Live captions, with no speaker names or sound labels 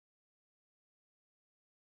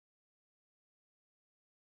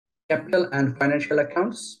Capital and financial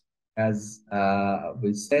accounts, as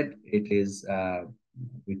we said, it is,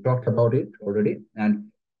 we talked about it already, and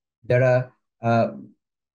there are uh,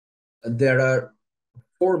 there are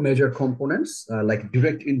four major components like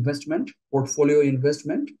direct investment, portfolio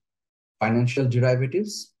investment, financial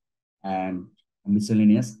derivatives, and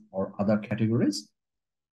miscellaneous or other categories.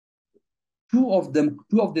 Two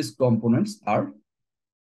of these components are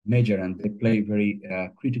major and they play a very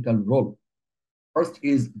critical role. First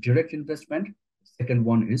is direct investment. Second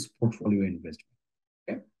one is portfolio investment.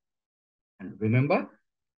 Okay, and remember,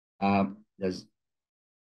 there's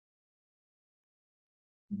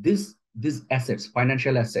these assets,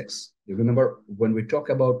 financial assets. You remember when we talk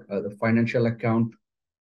about the financial account,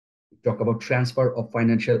 we talk about transfer of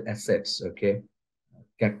financial assets. Okay,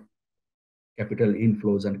 Cap capital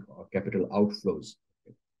inflows and capital outflows.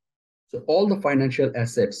 Okay? So all the financial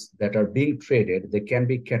assets that are being traded, they can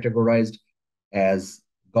be categorized as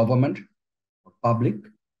government or public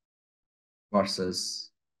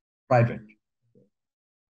versus private.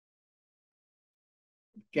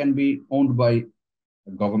 It can be owned by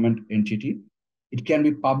a government entity. It can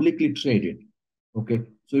be publicly traded. Okay,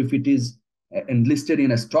 so if it is enlisted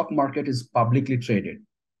in a stock market, is publicly traded.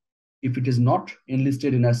 If it is not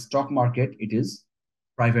enlisted in a stock market, it is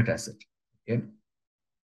private asset. Okay,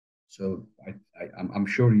 so I'm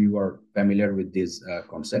sure you are familiar with these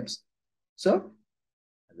concepts. So,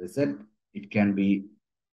 as I said, it can be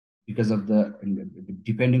because of the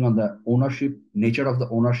depending on the ownership nature of the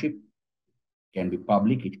ownership, it can be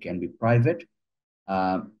public, it can be private,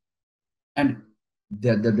 and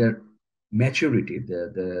the maturity,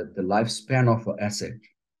 the lifespan of an asset,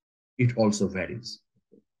 it also varies.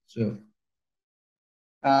 So,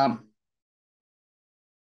 um,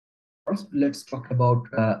 first, let's talk about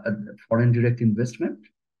foreign direct investment.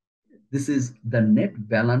 This is the net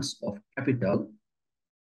balance of capital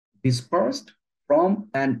dispersed from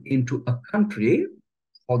and into a country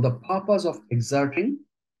for the purpose of exerting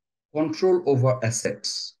control over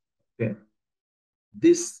assets. Okay,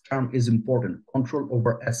 this term is important: control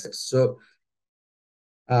over assets. So,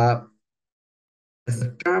 as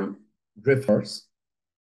the term refers,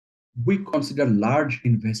 we consider large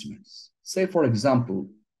investments. Say, for example,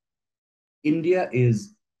 India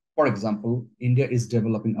is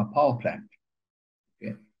developing a power plant,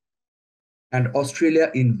 okay? And Australia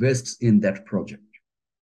invests in that project.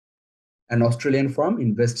 An Australian firm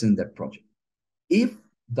invests in that project. If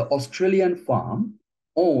the Australian firm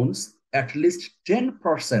owns at least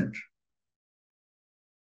 10%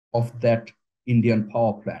 of that Indian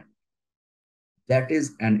power plant, that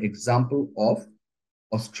is an example of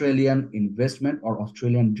Australian investment or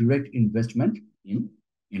Australian direct investment in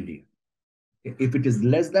India. If it is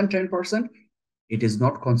less than 10%, it is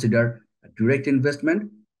not considered a direct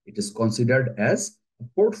investment. It is considered as a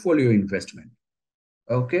portfolio investment,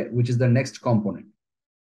 okay, which is the next component.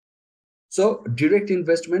 So direct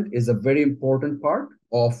investment is a very important part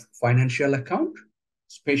of financial account.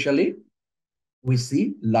 Especially, we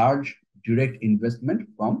see large direct investment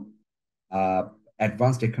from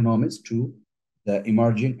advanced economies to the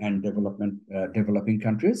emerging and developing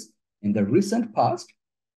countries. In the recent past,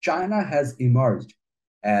 China has emerged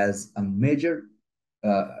as a major,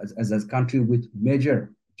 as a country with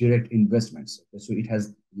major direct investments. So it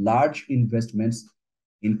has large investments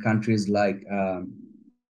in countries like,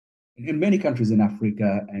 in many countries in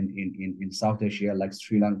Africa and in South Asia, like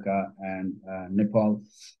Sri Lanka and Nepal.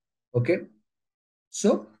 Okay,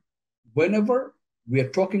 so whenever we are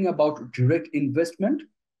talking about direct investment,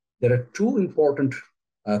 there are two important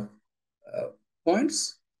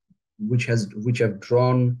points which have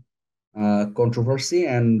drawn controversy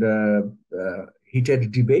and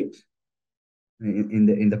heated debate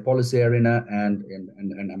in the policy arena and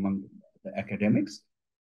among the academics.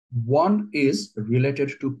 One is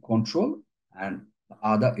related to control and the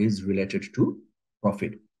other is related to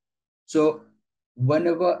profit. So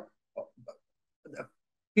whenever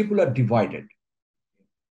people are divided,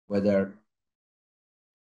 whether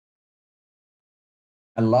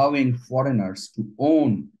allowing foreigners to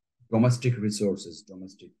own domestic resources,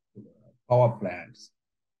 domestic power plants,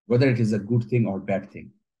 whether it is a good thing or bad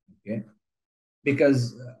thing, okay?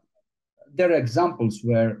 Because there are examples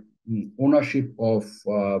where ownership of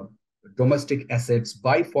domestic assets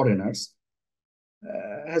by foreigners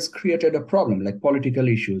has created a problem, like political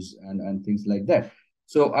issues and things like that.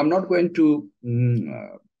 So I'm not going to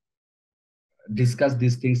discuss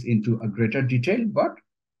these things into a greater detail, but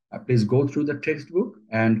please go through the textbook.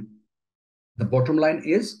 And the bottom line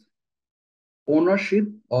is ownership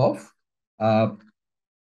of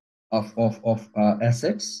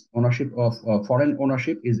assets, ownership of foreign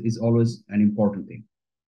ownership is always an important thing.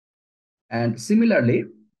 And similarly,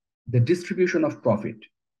 the distribution of profit.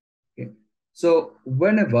 Okay. So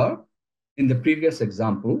whenever, in the previous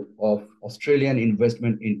example of Australian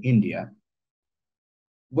investment in India,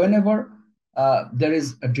 whenever there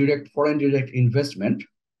is a foreign direct investment,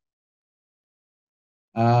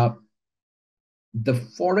 uh, the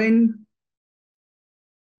foreign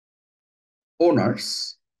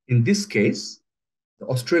owners, in this case, the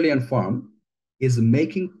Australian firm, is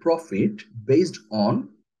making profit based on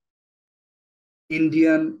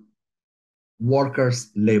Indian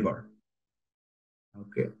workers' labor.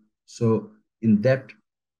 Okay, so in that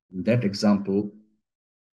example,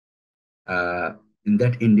 uh, in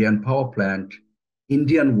that Indian power plant,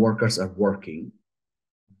 Indian workers are working.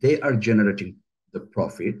 They are generating the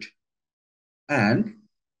profit, and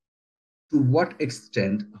to what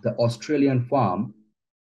extent the Australian firm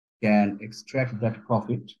can extract that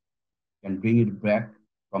profit, can bring it back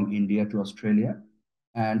from India to Australia,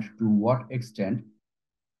 and to what extent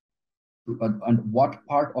and what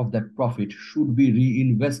part of that profit should be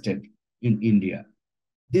reinvested in India.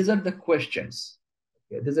 These are the questions.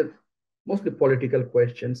 Okay? These are mostly political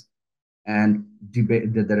questions, and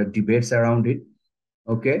debate. There are debates around it.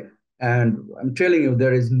 Okay, and I'm telling you,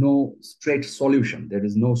 there is no straight solution. There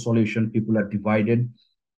is no solution. People are divided.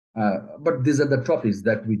 But these are the topics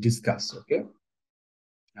that we discuss. Okay,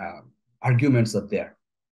 uh, arguments are there.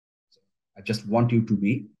 So I just want you to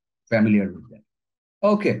be familiar with that.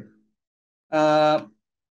 Okay, uh,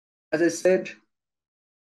 as I said,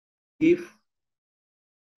 if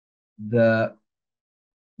the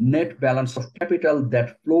net balance of capital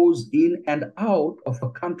that flows in and out of a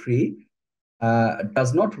country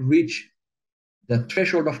does not reach the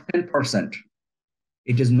threshold of 10%,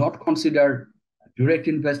 it is not considered direct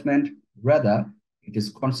investment. Rather, it is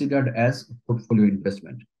considered as a portfolio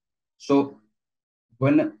investment. So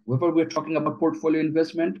whenever we're talking about portfolio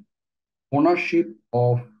investment, ownership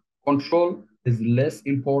of control is less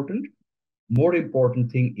important. More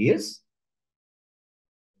important thing is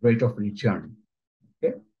rate of return.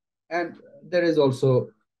 Okay, and there is also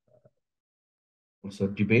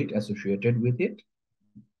debate associated with it.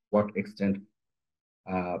 What extent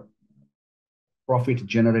uh, profit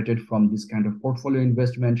generated from this kind of portfolio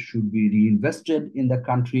investment should be reinvested in the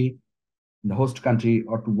country, in the host country,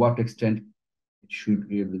 or to what extent it should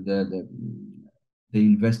be the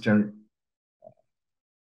investor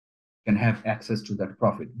can have access to that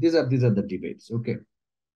profit. These are the debates. Okay.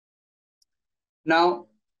 Now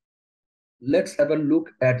let's have a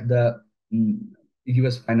look at the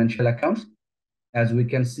US financial accounts. As we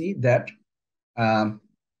can see that um,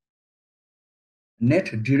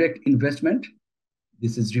 net direct investment,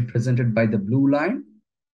 this is represented by the blue line,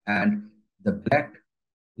 and the black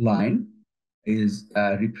line is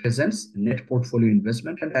represents net portfolio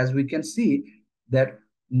investment. And as we can see that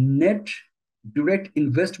net direct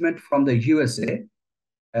investment from the USA,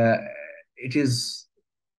 uh, it is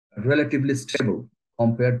relatively stable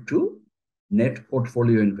compared to net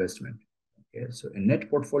portfolio investment. Okay, so in net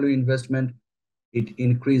portfolio investment, it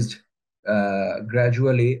increased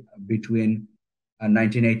gradually between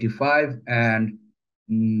 1985 and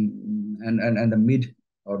the mid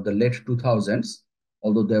or the late 2000s,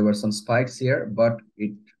 although there were some spikes here, but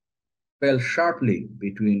it fell sharply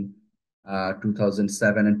between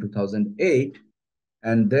 2007 and 2008,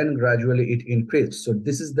 and then gradually it increased. So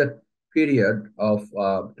this is the period of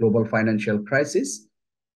global financial crisis.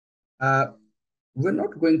 Uh, we're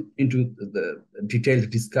not going into the detailed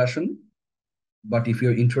discussion, but if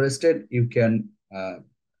you're interested, you can,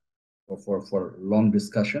 for long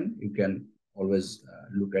discussion, you can always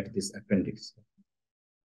look at this appendix.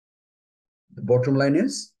 The bottom line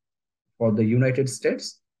is, for the United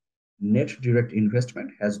States, net direct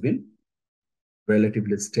investment has been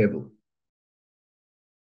relatively stable.